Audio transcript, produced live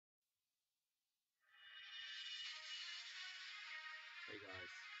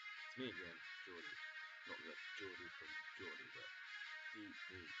It's me again, Jordy. Not the Jordy from Jordy, but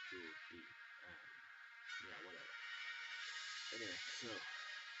Jordy. Yeah, whatever. Anyway, so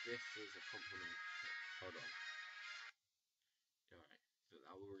this is a compliment. Hold on. Alright, so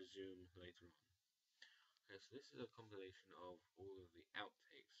I will resume later on. Okay, so this is a compilation of all of the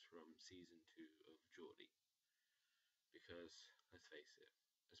outtakes from season 2 of Jordy. Because, let's face it,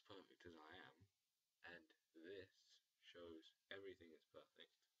 as perfect as I am, and this shows everything is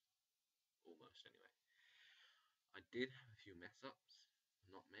perfect. Almost, anyway. I did have a few mess ups,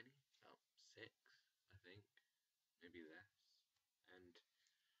 not many, about 6, I think, maybe less. And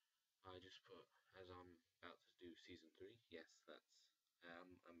I just put, as I'm about to do season 3, yes,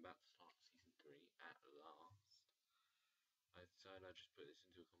 I'm about to start season 3 at last. I decided I'd just put this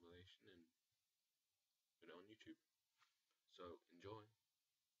into a compilation and put it on YouTube. So, enjoy.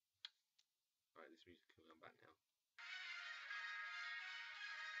 Alright, this music can come back now.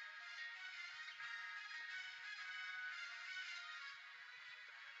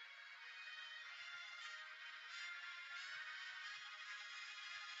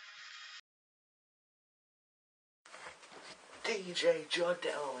 DJ Jordy.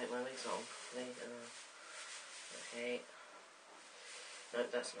 Oh wait, my wig's on. Okay. No,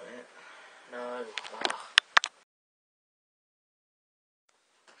 that's not it. No.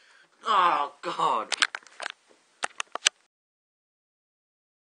 Oh God.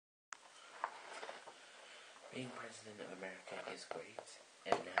 Being President of America is great,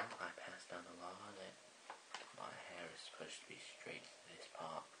 and now I pass down a law that my hair is supposed to be straight to this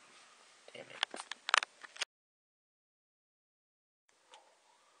part. Damn it.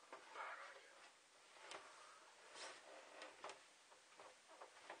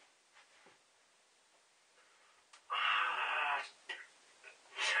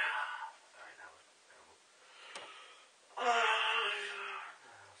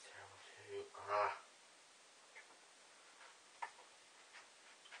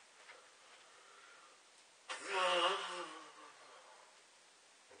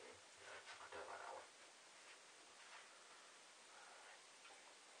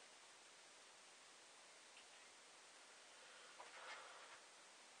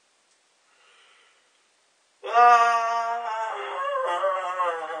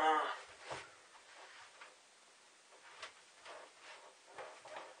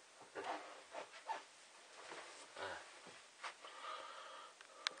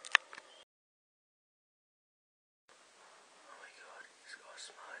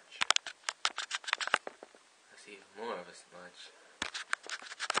 Smudge. That's even more of a smudge.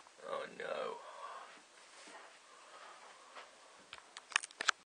 Oh no.